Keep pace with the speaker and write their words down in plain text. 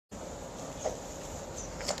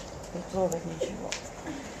Готове ничего.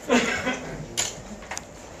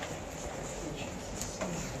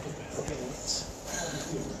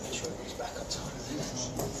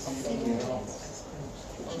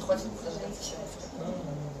 Он хватит подождать еще.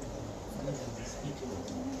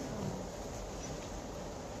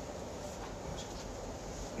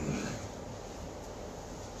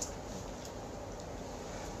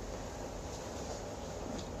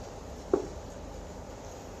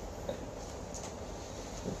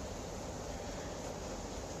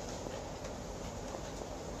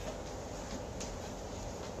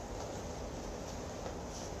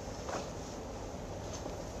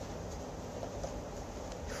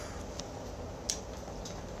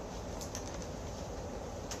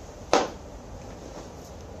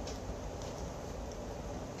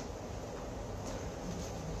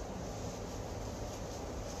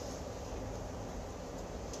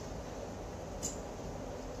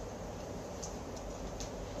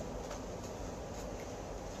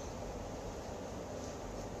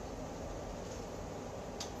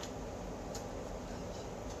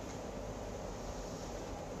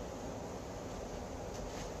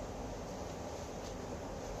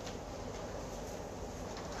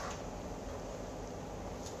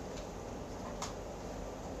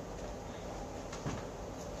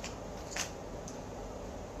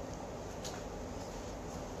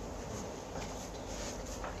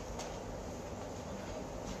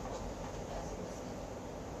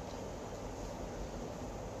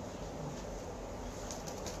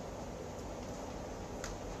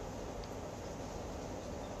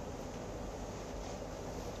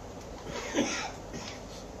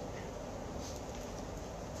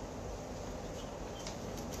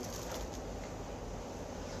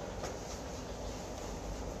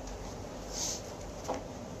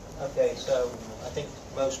 Okay, so I think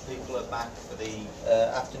most people are back for the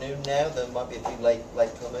afternoon now. There might be a few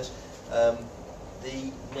latecomers.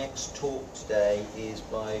 The next talk today is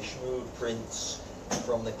by Shmuel Prints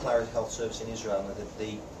from the Claret Health Service in Israel, and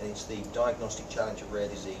it's the diagnostic challenge of rare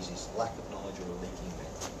diseases, lack of knowledge or a leaking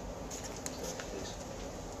myth. So, please.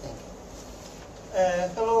 Thank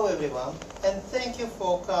you. Hello everyone, and thank you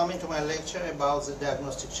for coming to my lecture about the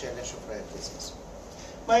diagnostic challenge of rare disease.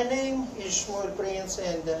 My name is Shmuel Prints,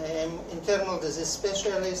 and I am internal disease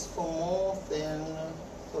specialist for more than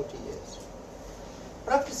 30 years.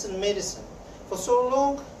 Practice in medicine for so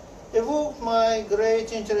long evoked my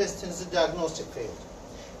great interest in the diagnostic field.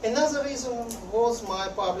 Another reason was my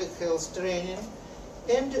public health training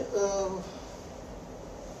and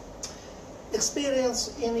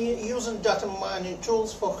experience in using data mining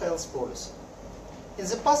tools for health policy. In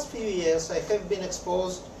the past few years, I have been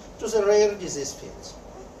exposed to the rare disease fields.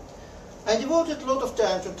 I devoted a lot of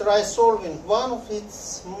time to try solving one of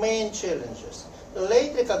its main challenges,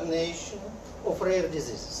 late recognition of rare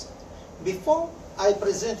diseases. Before I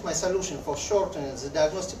present my solution for shortening the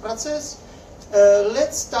diagnostic process,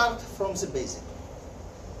 let's start from the basic.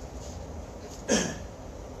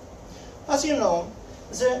 As you know,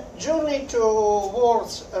 the journey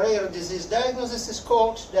towards rare disease diagnosis is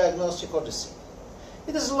called diagnostic odyssey.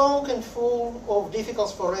 It is long and full of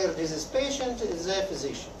difficulties for rare disease patients and their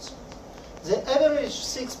physicians. The average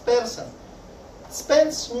sick person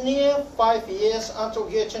spends near 5 years until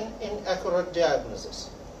getting an accurate diagnosis.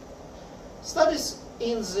 Studies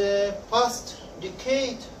in the past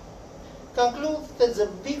decade conclude that the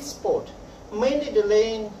big spot, mainly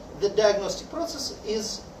delaying the diagnostic process,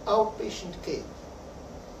 is outpatient care.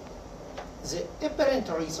 The apparent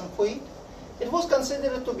reason for it was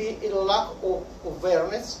considered to be a lack of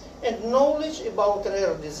awareness and knowledge about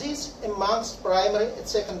rare disease amongst primary and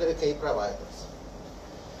secondary care providers.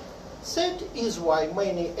 That is why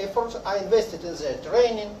many efforts are invested in their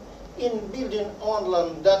training, in building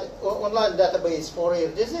online database for rare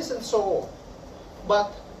disease and so on.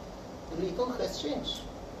 But little has changed.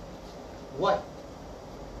 Why?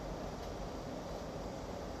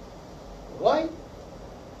 Why?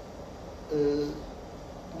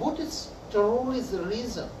 What is truly the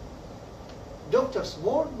reason? Doctors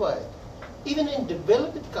worldwide, even in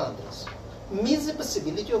developed countries, miss the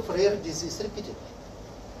possibility of rare disease repeatedly.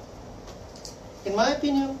 In my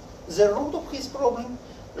opinion, the root of his problem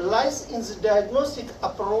lies in the diagnostic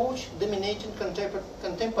approach dominating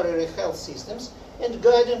contemporary health systems and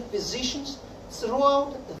guiding physicians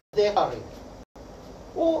throughout their career.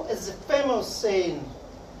 Or, as the famous saying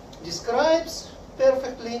describes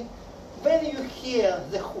perfectly, when you hear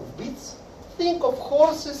the hoofbeats, think of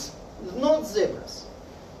horses, not zebras.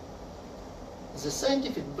 The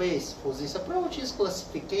scientific base for this approach is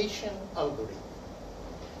classification algorithm.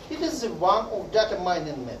 It is the one of data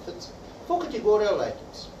mining methods for categorical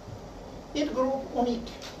items. It groups unique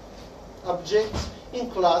objects in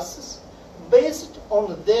classes based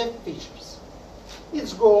on their features.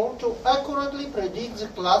 Its goal to accurately predict the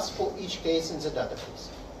class for each case in the database.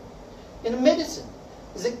 In medicine,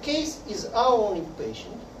 the case is our only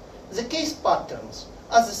patient, the case patterns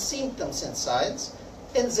are the symptoms and signs,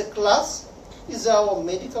 and the class is our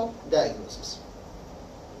medical diagnosis.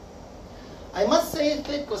 I must say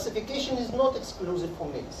that classification is not exclusive for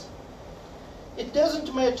medicine. It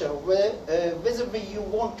doesn't matter whether you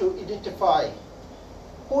want to identify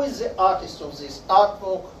who is the artist of this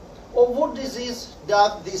artwork or what disease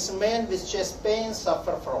does this man with chest pain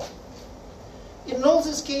suffer from. In all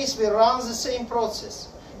these cases, we run the same process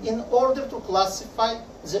in order to classify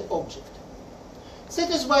the object. That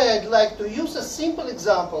is why I'd like to use a simple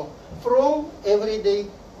example from everyday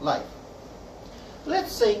life.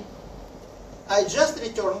 Let's say I just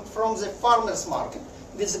returned from the farmer's market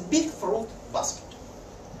with a big fruit basket.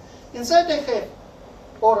 Inside I have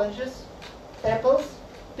oranges, apples,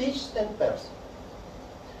 peaches, and pears.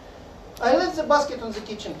 I left the basket on the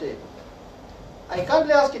kitchen table. I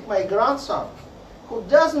kindly asked my grandson, who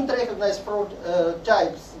doesn't recognize fruit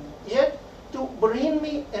types yet, to bring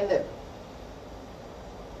me an apple.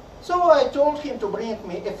 So I told him to bring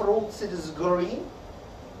me a fruit that is green,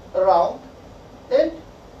 round, and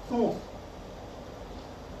smooth.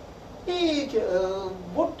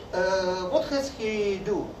 What has he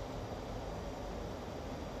do?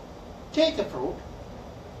 Take a fruit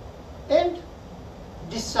and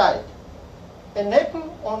decide an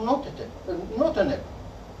apple or not an apple.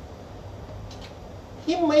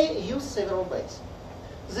 He may use several ways.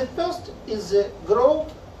 The first is grow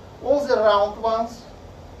all the round ones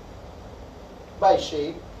by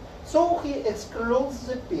shape, so he excludes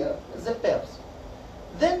the pears.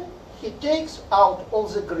 Then he takes out all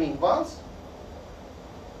the green ones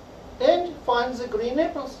and finds the green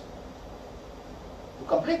apples. To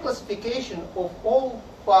complete classification of all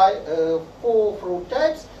four fruit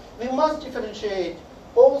types, we must differentiate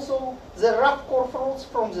also the rough core fruits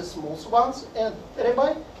from the smooth ones and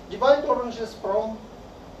thereby divide oranges from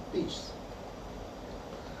peaches.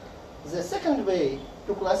 The second way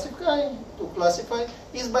to classify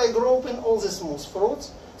is by grouping all the smooth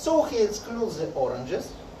fruits, so he excludes the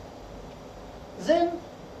oranges. Then,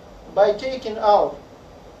 by taking out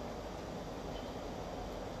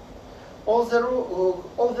all the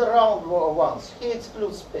round ones, he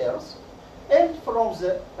excludes pears, and from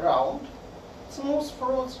the round, smooth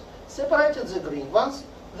fruits, separated the green ones,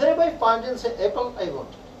 thereby finding the apple I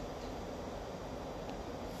wanted.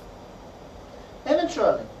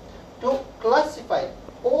 Eventually, to classify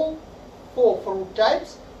all four fruit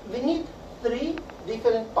types, we need three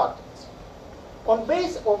different patterns. On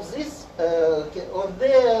base of this, of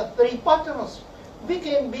the three patterns, we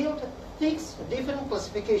can build 6 different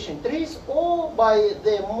classification trees, or by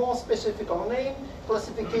the more specific name,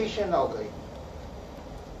 classification algorithm.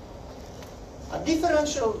 A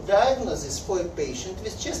differential diagnosis for a patient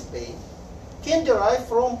with chest pain can derive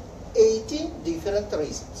from 80 different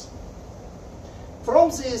reasons. From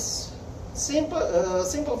this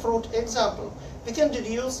simple fruit example, we can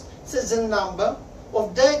deduce that the number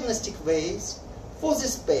of diagnostic ways for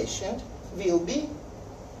this patient will be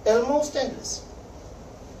almost endless.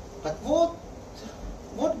 But what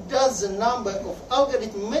does the number of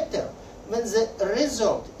algorithms matter when the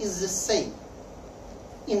result is the same?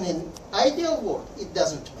 In an ideal world, it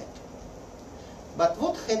doesn't matter. But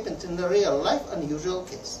what happened in the real life unusual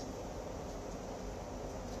case?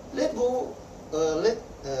 Let's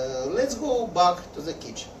go back to the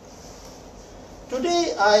kitchen.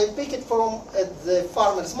 Today I picked from at the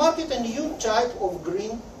farmer's market a new type of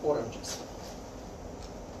green oranges.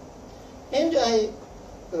 And I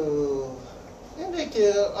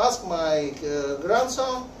asked my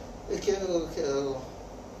grandson,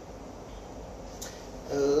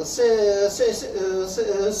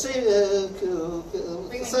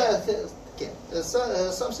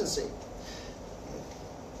 something say.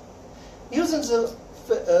 Using the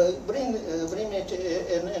bring me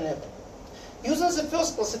an apple. Using the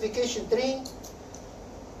first classification tree,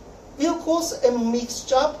 we'll cause a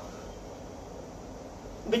mixture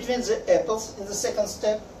between the apples in the second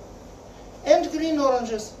step and green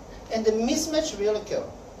oranges, and the mismatch will occur.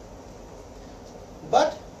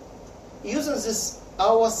 But using this,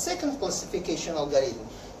 our second classification algorithm,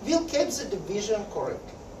 we'll keep the division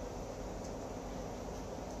correctly.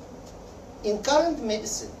 In current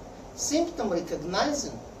medicine, symptom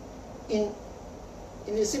recognizing in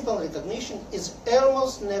simple recognition is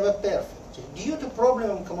almost never perfect due to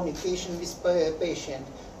problem in communication with patient,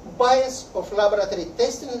 bias of laboratory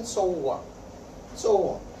testing, and so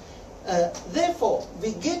on. Therefore,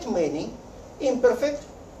 we get many imperfect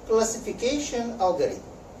classification algorithm.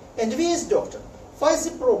 And we as doctor face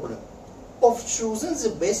the problem of choosing the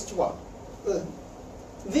best one.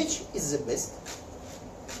 Which is the best?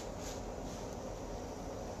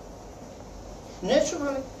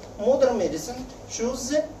 Naturally, modern medicine chooses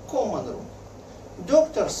the common route.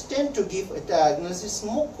 Doctors tend to give a diagnosis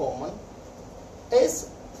more common as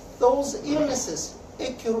those illnesses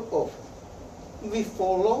occur often. We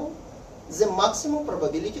follow the maximum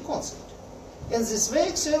probability concept, and this way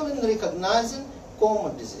excel in recognizing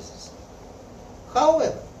common diseases.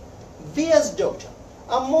 However, we as doctors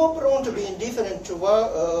are more prone to be indifferent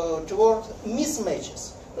toward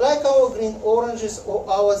mismatches, like our green oranges or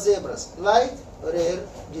our zebras, like rare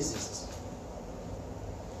diseases.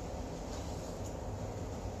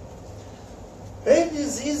 Rare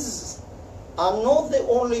diseases are not the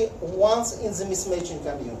only ones in the mismatching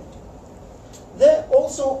community. They are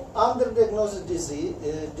also underdiagnosed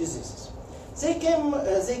diseases. They can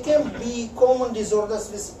be common disorders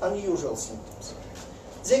with unusual symptoms.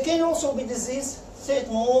 They can also be diseases that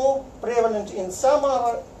are more prevalent in some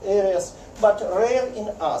areas but rare in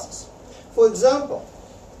others. For example,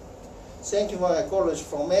 thank you my colleague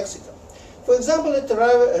from Mexico. For example, a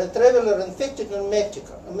traveler infected in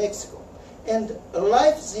Mexico and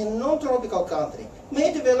lives in non-tropical country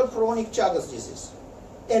may develop chronic Chagas disease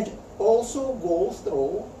and also go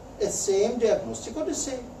through a same diagnostic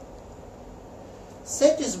odyssey.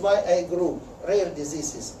 That is why I group rare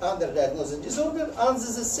diseases under diagnosed disorder under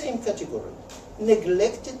the same category,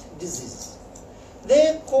 neglected diseases. They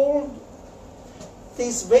are called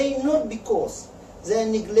this way not because they are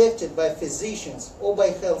neglected by physicians or by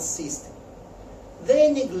health system. They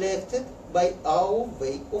are neglected by our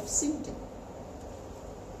way of thinking.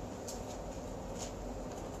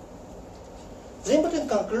 The important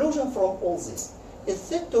conclusion from all this is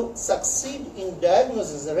that to succeed in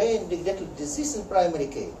diagnosing the rare and neglected disease in primary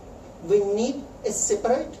care, we need a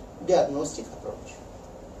separate diagnostic approach.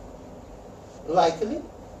 Likely,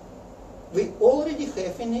 we already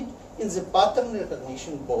have in it in the pattern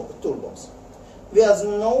recognition toolbox. We must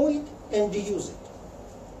know it and use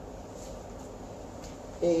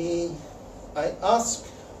it. I ask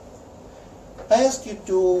you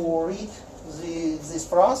to read this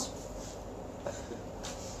phrase.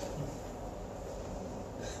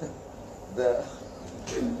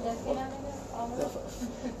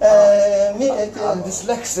 I'm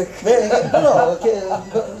dyslexic. No,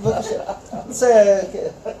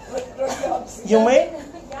 you may?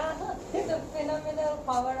 Yeah, the phenomenal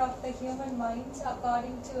power of the human mind,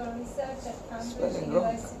 according to a research at Cambridge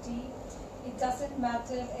University. It doesn't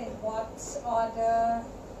matter in what order.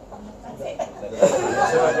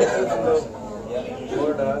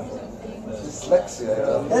 Dyslexia.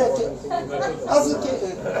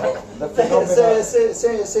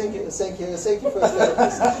 Thank you for your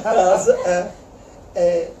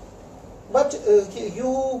but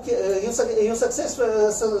you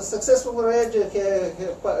successfully read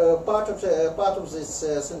part of this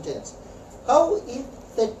sentence. How is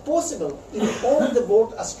that possible if all the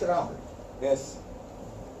world are scrambled? Yes.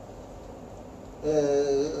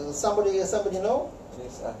 Somebody know?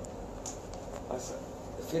 Yes.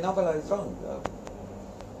 The phenomenon is wrong.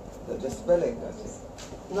 The spelling, I think.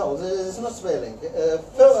 No, there is no spelling.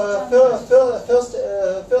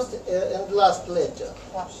 First and last letter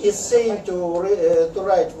is saying to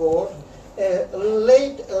write word.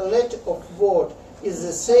 Letter of word is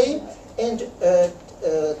the same, and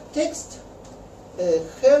text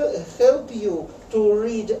help you to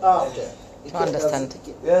read after. To understand.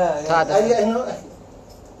 Yeah, yeah. I know.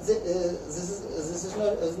 This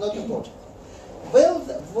is not important. Well,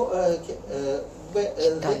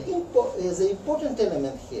 the important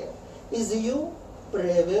element here is your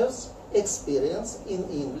previous experience in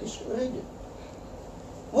English reading.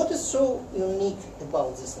 What is so unique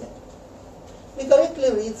about this method? We correctly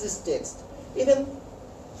read this text, even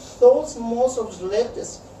though most of the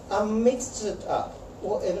letters are mixed up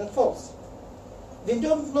or even false. We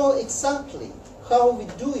don't know exactly how we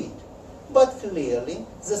do it, but clearly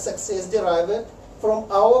the success derived from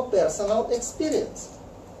our personal experience.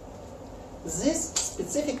 This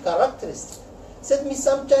specific characteristic that we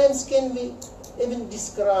sometimes can be even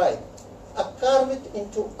described are carved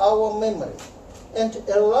into our memory and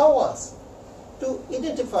allow us to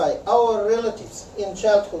identify our relatives in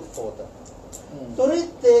childhood photo, to read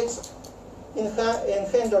text in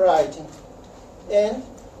handwriting, and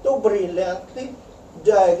to brilliantly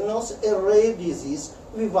diagnose a rare disease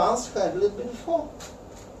we once handled before.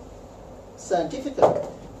 Scientifically,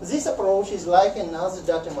 this approach is like another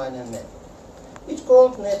data mining method. It's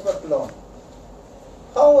called network learning.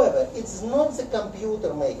 However, it's not the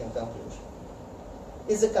computer making conclusion.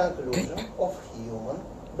 is the conclusion of human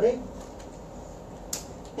brain.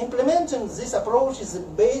 Implementing this approach is the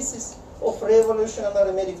basis of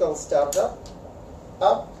revolutionary medical startup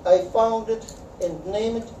I founded and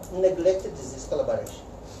named Neglected Disease Collaboration.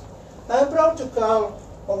 I am proud to call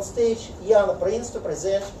on stage Shmuel Prints to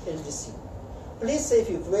present NDC. Please save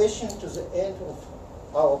your question to the end of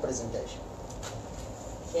our presentation.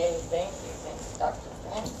 Okay, thank you. Thanks, Dr.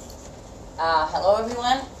 Prints. Hello,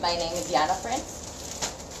 everyone. My name is Yana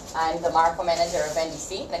Prints. I'm the Marco Manager of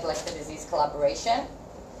NDC, Neglected Disease Collaboration.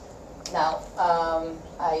 Now,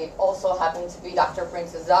 I also happen to be Dr.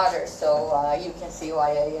 Prints' daughter, so you can see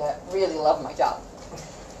why I really love my job.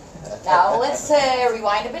 Now, let's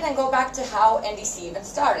rewind a bit and go back to how NDC even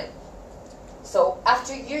started. So,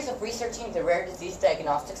 after years of researching the rare disease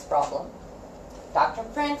diagnostics problem, Dr.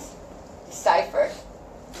 Prints deciphered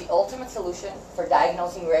the ultimate solution for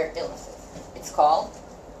diagnosing rare illnesses. It's called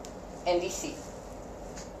NDC,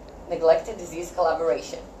 Neglected Disease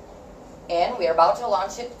Collaboration. And we are about to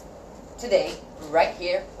launch it today, right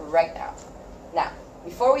here, right now. Now,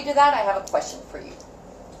 before we do that, I have a question for you.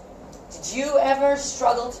 Did you ever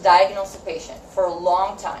struggle to diagnose a patient for a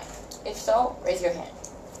long time? If so, raise your hand.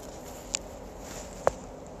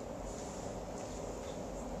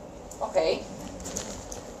 Okay.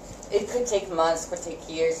 It could take months, could take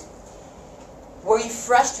years. Were you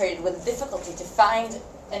frustrated with the difficulty to find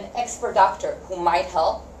an expert doctor who might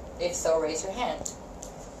help? If so, raise your hand.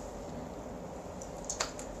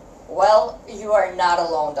 Well, you are not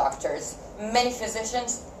alone, doctors. Many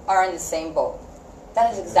physicians are in the same boat.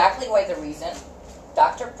 That is exactly why the reason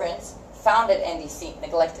Dr. Prints founded NDC,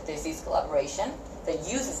 Neglected Disease Collaboration, that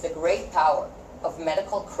uses the great power of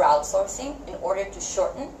medical crowdsourcing in order to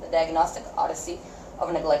shorten the diagnostic odyssey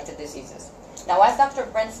of neglected diseases. Now, as Dr.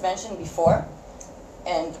 Prints mentioned before,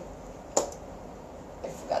 and I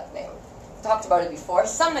forgot the name, talked about it before,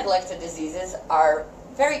 some neglected diseases are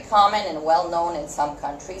very common and well known in some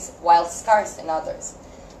countries, while scarce in others.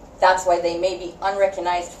 That's why they may be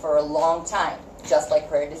unrecognized for a long time, just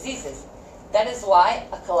like rare diseases. That is why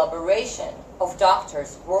a collaboration of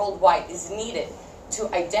doctors worldwide is needed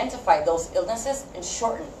to identify those illnesses and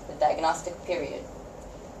shorten the diagnostic period.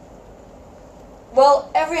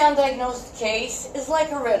 Well, every undiagnosed case is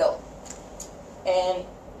like a riddle, and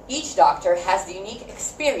each doctor has the unique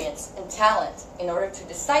experience and talent in order to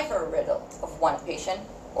decipher a riddle of one patient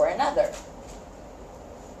or another.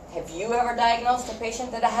 Have you ever diagnosed a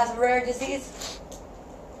patient that has a rare disease?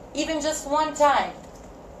 Even just one time,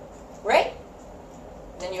 right?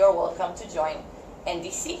 Then you're welcome to join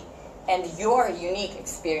NDC, and your unique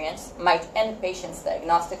experience might end patients'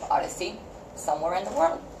 diagnostic odyssey somewhere in the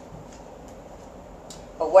world.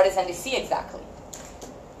 But what is NDC exactly?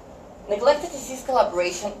 Neglected Disease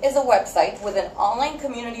Collaboration is a website with an online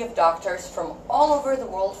community of doctors from all over the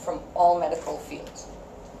world from all medical fields,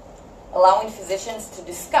 allowing physicians to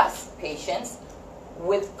discuss patients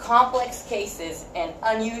with complex cases and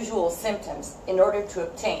unusual symptoms in order to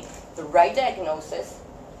obtain the right diagnosis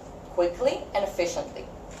quickly and efficiently.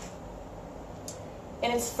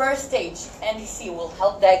 In its first stage, NDC will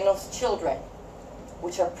help diagnose children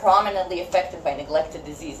which are prominently affected by neglected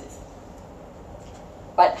diseases.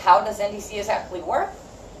 But how does NDC exactly work?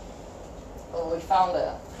 Well, we found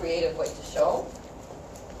a creative way to show.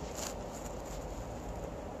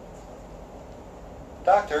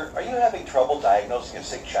 Doctor, are you having trouble diagnosing a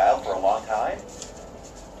sick child for a long time?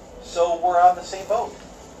 So we're on the same boat.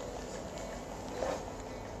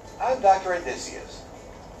 I'm Dr. Odysseus.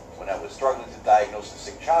 When I was struggling to diagnose a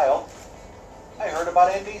sick child, I heard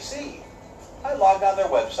about NDC. I logged on their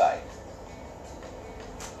website,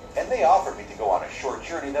 and they offered me to go on a short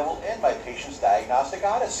journey that will end my patient's diagnostic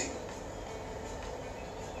odyssey.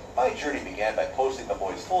 My journey began by posting the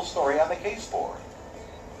boy's full story on the case board.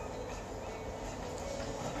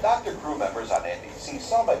 Doctor crew members on NDC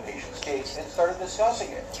saw my patient's case and started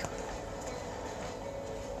discussing it.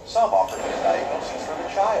 Some offered me a diagnosis for the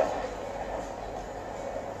child.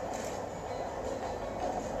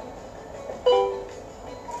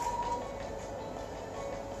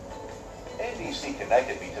 NDC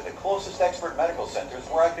connected me to the closest expert medical centers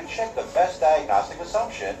where I could check the best diagnostic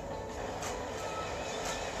assumption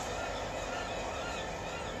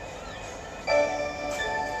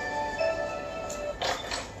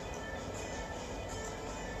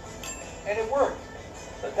and it worked.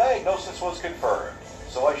 The diagnosis was confirmed,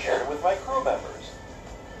 so I shared it with my crew members.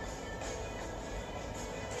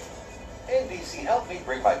 NDC helped me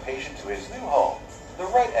bring my patient to his new home, the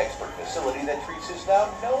right expert facility that treats his now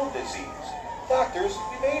known disease. Doctors,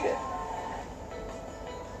 we made it.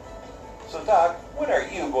 So Doc, when are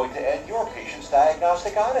you going to end your patient's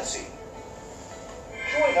diagnostic odyssey?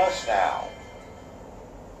 Join us now.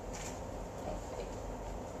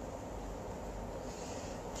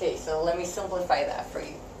 Okay, so let me simplify that for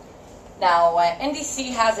you. Now,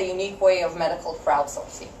 NDC has a unique way of medical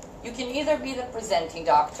crowdsourcing. You can either be the presenting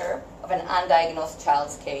doctor of an undiagnosed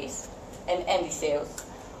child's case, an NDC,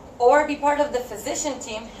 or be part of the physician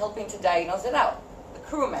team helping to diagnose it out, the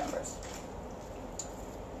crew members.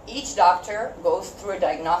 Each doctor goes through a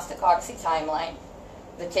diagnostic odyssey timeline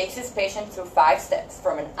that takes his patient through 5 steps,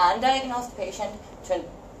 from an undiagnosed patient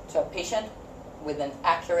to a patient with an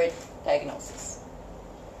accurate diagnosis.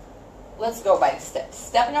 Let's go by the steps.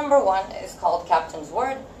 Step number 1 is called Captain's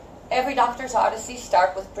Word. Every doctor's odyssey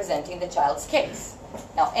starts with presenting the child's case.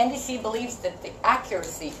 Now, NDC believes that the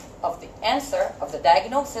accuracy of the answer of the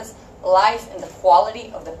diagnosis lies in the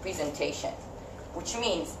quality of the presentation, which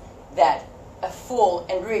means that a full,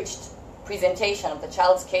 enriched presentation of the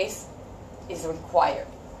child's case is required.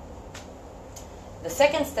 The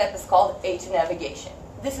second step is called Aid to Navigation.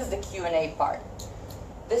 This is the Q&A part.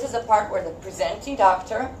 This is the part where the presenting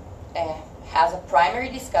doctor has a primary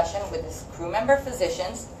discussion with his crew member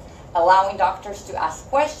physicians, allowing doctors to ask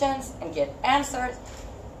questions and get answers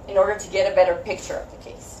in order to get a better picture of the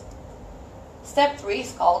case. Step 3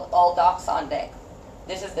 is called All Docs on Deck.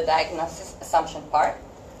 This is the diagnosis assumption part,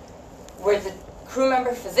 where the crew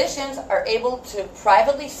member physicians are able to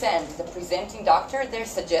privately send the presenting doctor their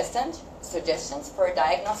suggestions for a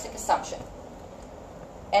diagnostic assumption.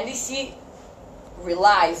 NDC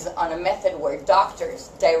relies on a method where doctors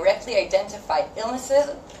directly identify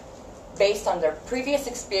illnesses based on their previous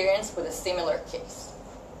experience with a similar case.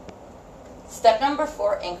 Step number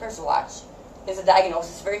 4, Anchor's Watch, is a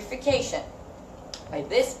diagnosis verification. By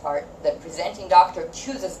this part, the presenting doctor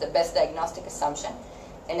chooses the best diagnostic assumption,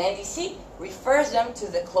 and NDC refers them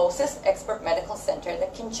to the closest expert medical center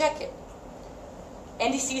that can check it.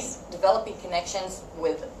 NDC is developing connections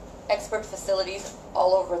with expert facilities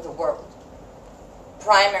all over the world.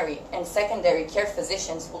 Primary and secondary care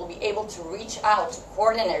physicians will be able to reach out to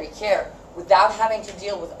coronary care without having to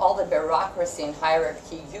deal with all the bureaucracy and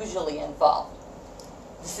hierarchy usually involved.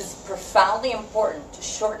 This is profoundly important to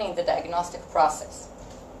shortening the diagnostic process.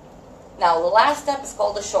 Now, the last step is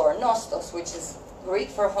called the shore, nostos, which is Greek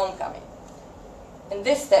for homecoming. In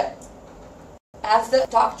this step, as the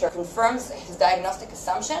doctor confirms his diagnostic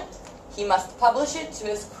assumption, he must publish it to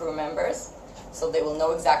his crew members so they will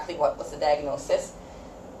know exactly what was the diagnosis,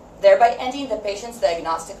 thereby ending the patient's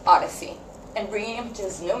diagnostic odyssey and bringing him to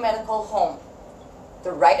his new medical home,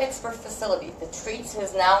 the right expert facility that treats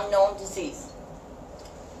his now known disease.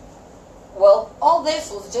 Well, all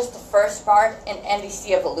this was just the first part in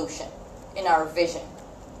NDC evolution, in our vision.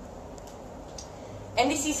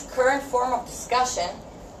 NDC's current form of discussion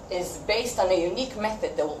is based on a unique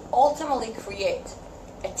method that will ultimately create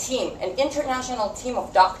a team, an international team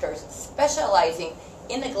of doctors specializing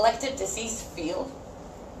in neglected disease field.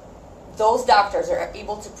 Those doctors are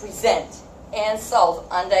able to present and solve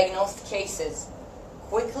undiagnosed cases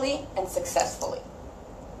quickly and successfully.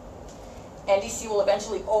 NDC will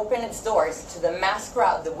eventually open its doors to the mass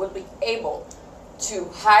crowd that will be able to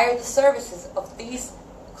hire the services of these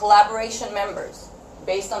collaboration members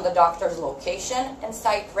based on the doctor's location and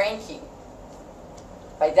site ranking.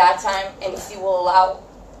 By that time, NDC will allow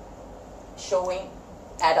showing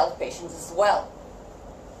adult patients as well.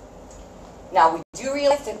 Now, we do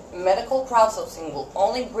realize that medical crowdsourcing will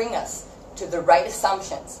only bring us to the right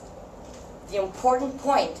assumptions. The important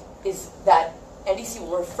point is that NDC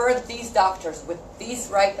will refer these doctors with these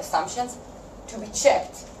right assumptions to be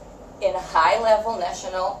checked in high-level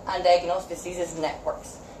national undiagnosed diseases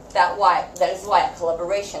networks. That is why a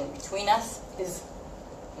collaboration between us is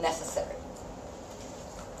necessary.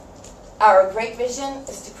 Our great vision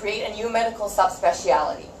is to create a new medical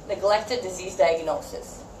subspecialty, neglected disease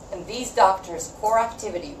diagnosis. And these doctors' core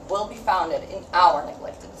activity will be founded in our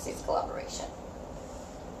neglected disease collaboration.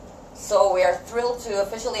 So we are thrilled to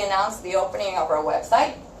officially announce the opening of our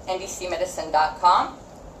website, ndcmedicine.com.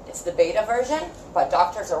 It's the beta version, but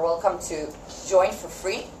doctors are welcome to join for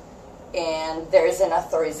free. And there is an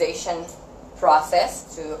authorization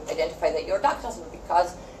process to identify that you're doctors,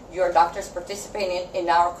 because your doctors participating in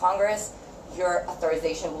our Congress, your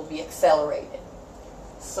authorization will be accelerated.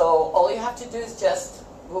 So all you have to do is just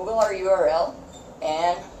Google our URL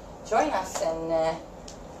and join us. And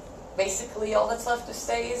basically all that's left to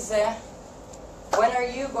say is, when are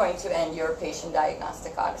you going to end your patient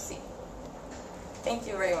diagnostic odyssey? Thank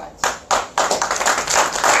you very much.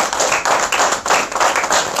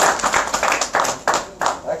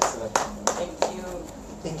 Excellent. Thank you.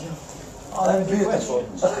 Thank you. Are there any Beautiful.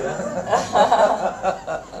 questions?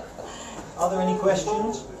 Are there any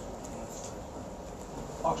questions?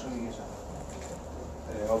 Actually, yes.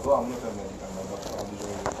 Although I'm not a medical doctor, I'm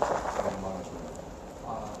doing management.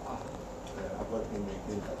 I work in the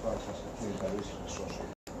clinical trials as a clinical research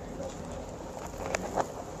associate. That's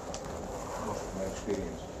most of my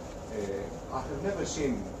experience. I have never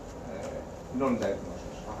seen non-diagnosis.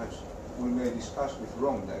 We may discuss with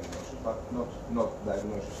wrong diagnosis, but not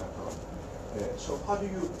diagnosis at all. So how do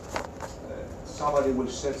you, somebody will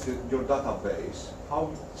search your database,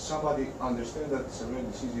 how somebody understands that it's a rare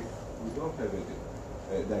disease if we don't have a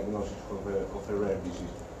diagnosis of a rare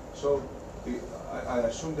disease? So I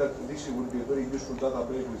assume that this will be a very useful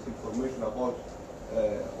database with information about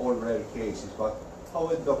all rare cases, but how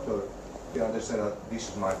a doctor can understand that this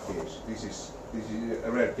is my case, this is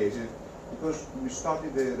a rare case? Because we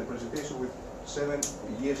started the presentation with 7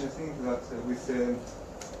 years, I think, that with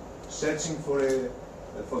searching for the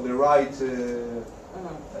right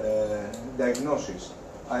diagnosis.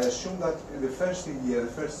 I assume that in the first year,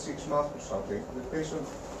 the first 6 months or something, the patient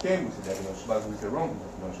came with a diagnosis, but with the wrong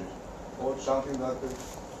diagnosis, or something that it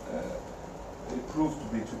proved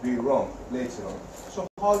to be wrong later on. So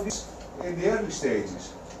how this, in the early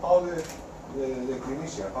stages, how the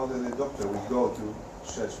clinician, how the doctor will go to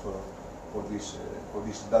search for this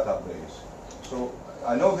database? So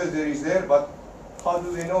I know that there is there, but how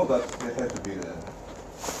do they know that they have to be there?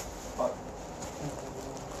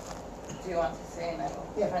 Do you want to say, and I will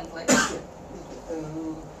translate?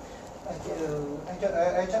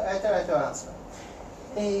 I try to answer.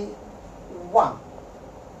 One,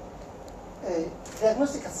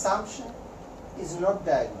 diagnostic assumption is not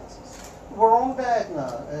diagnosis. Wrong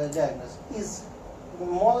diagnosis is, in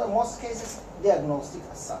most cases, diagnostic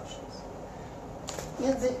assumptions.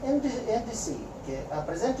 In the NDC, a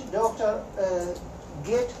presenting doctor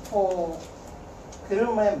get for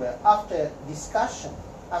crew member after discussion,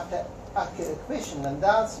 after a question and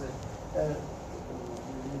answer,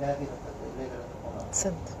 The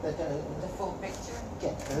full picture?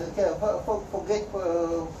 Forget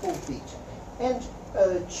full picture. And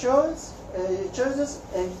chooses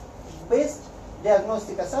a best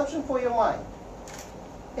diagnostic assumption for your mind.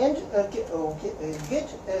 And get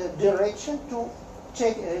direction to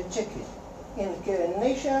check it in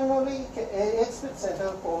nationally expert center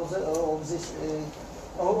of this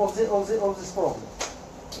problem.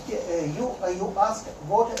 You ask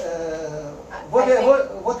what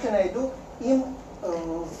can I do in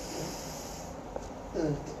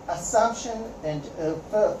assumption and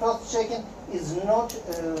first checking is not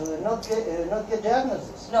get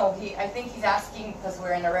diagnosis. No, I think he's asking because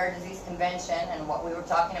we're in a rare disease convention, and what we were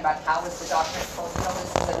talking about, how is the doctor supposed to know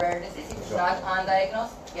this is a rare disease if it's not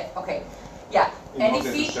undiagnosed? Yeah. Okay. Yeah.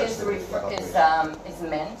 NDC is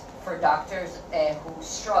meant for doctors who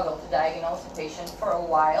struggle to diagnose a patient for a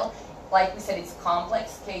while. Like we said, it's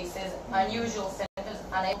complex cases, unusual symptoms,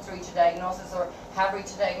 unable to reach a diagnosis or have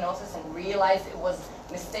reached a diagnosis and realized it was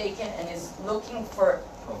mistaken and is looking for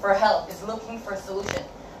help, is looking for a solution.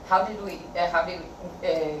 How did we get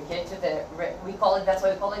to the, we call it, that's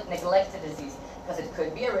why we call it neglected disease, because it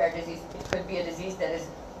could be a rare disease, it could be a disease that is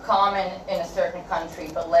common in a certain country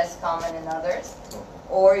but less common in others.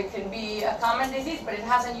 Or it can be a common disease, but it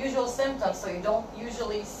has unusual symptoms, so you don't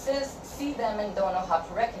usually see them and don't know how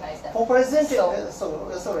to recognize them. For presenting,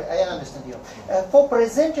 sorry, I understand you. For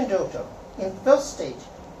presenting doctor, in first stage,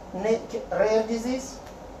 rare disease,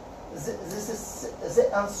 this is the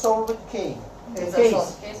unsolved case.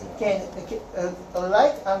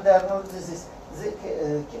 Like undiagnosed disease.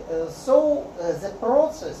 So the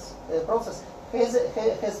process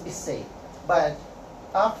has been saved. But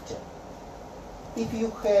after, if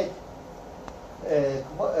you had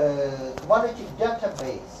quality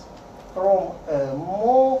database from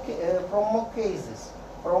more cases,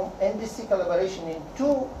 from NDC collaboration in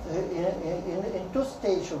two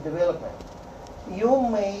stages of development, you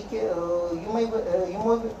may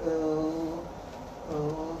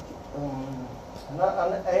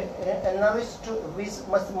analysis with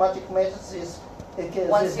mathematic methods is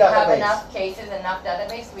once you have enough cases, enough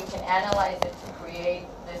database, we can analyze it to create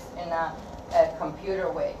this in a computer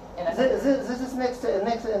way. This is next step.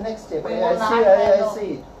 I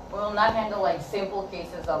see it. We will not handle like simple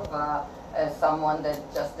cases of someone that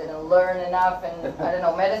just didn't learn enough in, I don't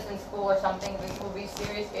know, medicine school or something. These will be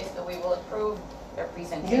serious cases that we will approve their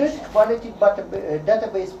presentation. You need quality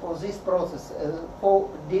database for this process, for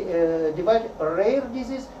divide rare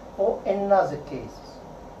disease or another cases.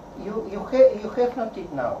 You have not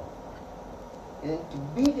it now.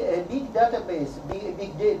 Big database, big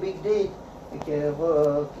data,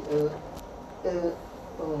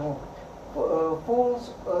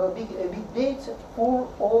 big data full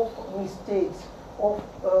of mistakes of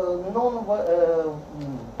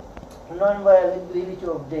non-viability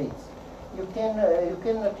of dates. You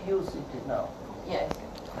cannot use it now. Yes.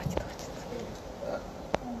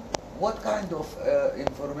 What kind of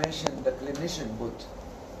information the clinician put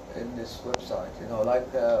in this website? You know,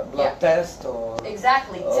 like blood test or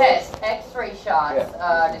exactly test, X-ray shots,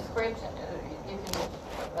 description. You can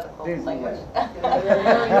use language. You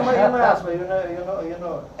may ask, but you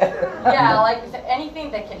know. Yeah, like anything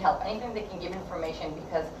that can help, anything that can give information,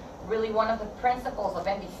 because really one of the principles of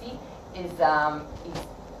NDC is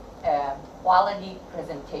quality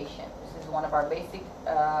presentation. This is one of our basic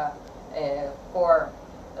core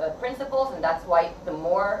principles, and that's why the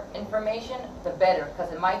more information, the better,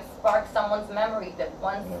 because it might spark someone's memory that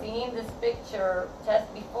once seen this picture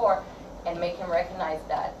test before and make him recognize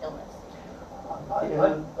that illness.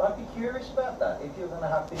 I'd be curious about that. If you're going to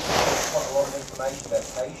have people with quite a lot of information about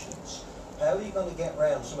patients, how are you going to get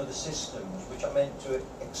around some of the systems which are meant to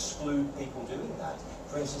exclude people doing that?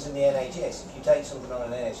 For instance, in the NHS, if you take something on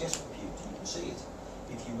an NHS computer, you can see it.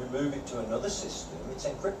 If you remove it to another system, it's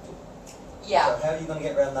encrypted. Yeah. So how are you going to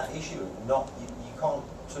get around that issue? You can't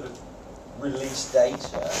sort of release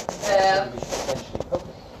data which is potentially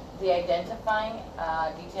public. The identifying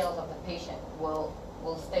details of the patient will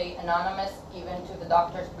stay anonymous even to the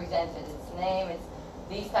doctors presented. Its name,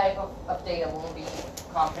 these type of data will be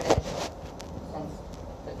confidential since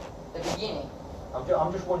the beginning.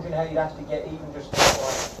 I'm just wondering how you'd have to get even just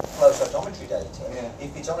like flow cytometry data. Yeah.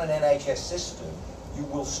 If it's on an NHS system, you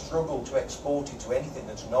will struggle to export it to anything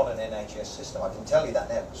that's not an NHS system. I can tell you that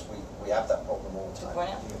now because we have that problem all the time.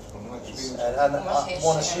 And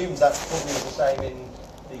one assumes that's probably the same in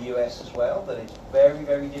the US as well, that it's very,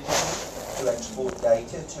 very difficult to export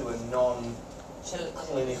data to a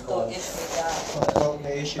non-clinical... Well,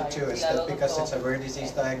 the issue too is that because it's a rare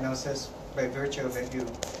disease diagnosis, by virtue of it, you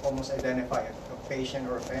almost identify a patient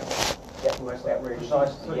or a family who has that rare disease. So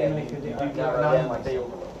even if you do narrow down the field.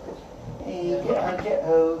 I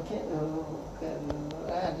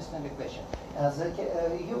understand the question.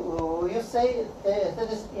 You say that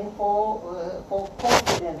is info for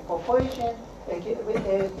confident for patient. He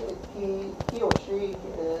or she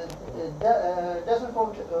doesn't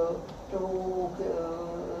want to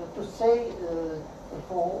say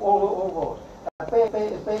for all world.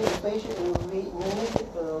 Patient,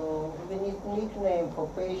 we need nickname for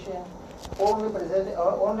patient. Only present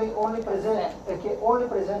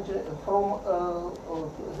from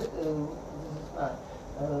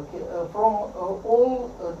all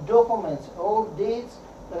documents, all dates.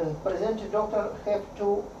 Present doctor have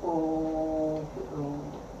to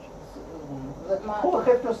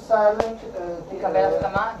silent.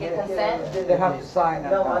 Get consent. They have to sign.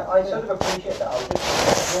 No, I sort of appreciate that. I was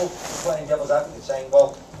just playing devil's advocate, saying,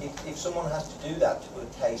 well, if someone has to do that to put a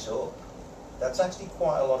case up, that's actually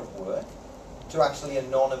quite a lot of work to actually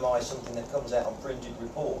anonymise something that comes out on printed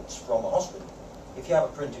reports from a hospital. If you have a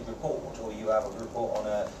printed report or you have a report on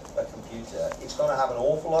a computer, it's going to have an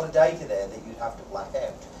awful lot of data there that you'd have to black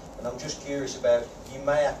out. And I'm just curious about, you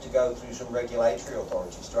may have to go through some regulatory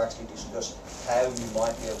authorities to actually discuss how you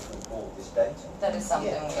might be able to report this data. That is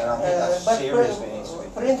something. And I think that's seriously needs to be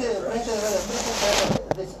printed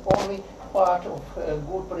data is only part of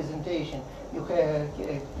good presentation. You have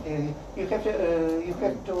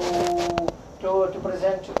to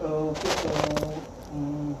present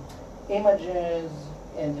images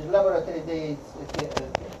and laboratory dates.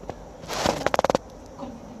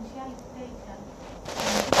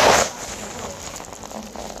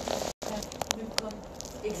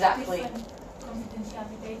 Exactly.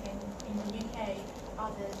 Confidentiality data in the UK,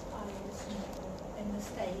 others in the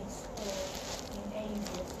States or in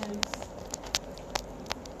Asia. So it's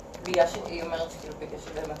בגלל שהיא אומרת שכאילו בגלל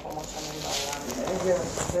שבמקומות שונים בעולם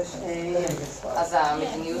אז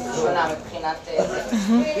המדיניות היא שונה מבחינת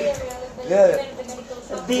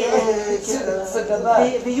We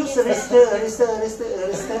use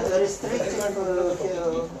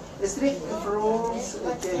restrictive rules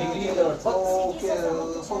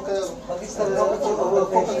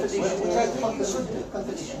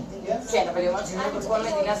כן, אבל היא אומרת שבכל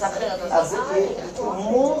מדינה זה אחרת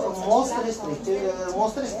most restrictive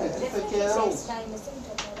rules.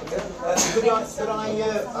 Could I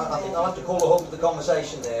think I'll have to call a halt to the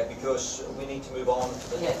conversation there because we need to move on to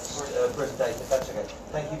the next presentation, if that's okay.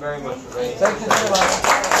 Thank you very much for bringing it. Thank you very much.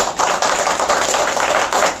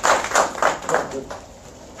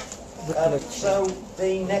 So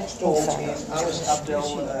the next talk is Alice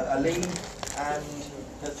Abdel Ali, and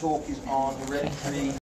her talk is on hereditary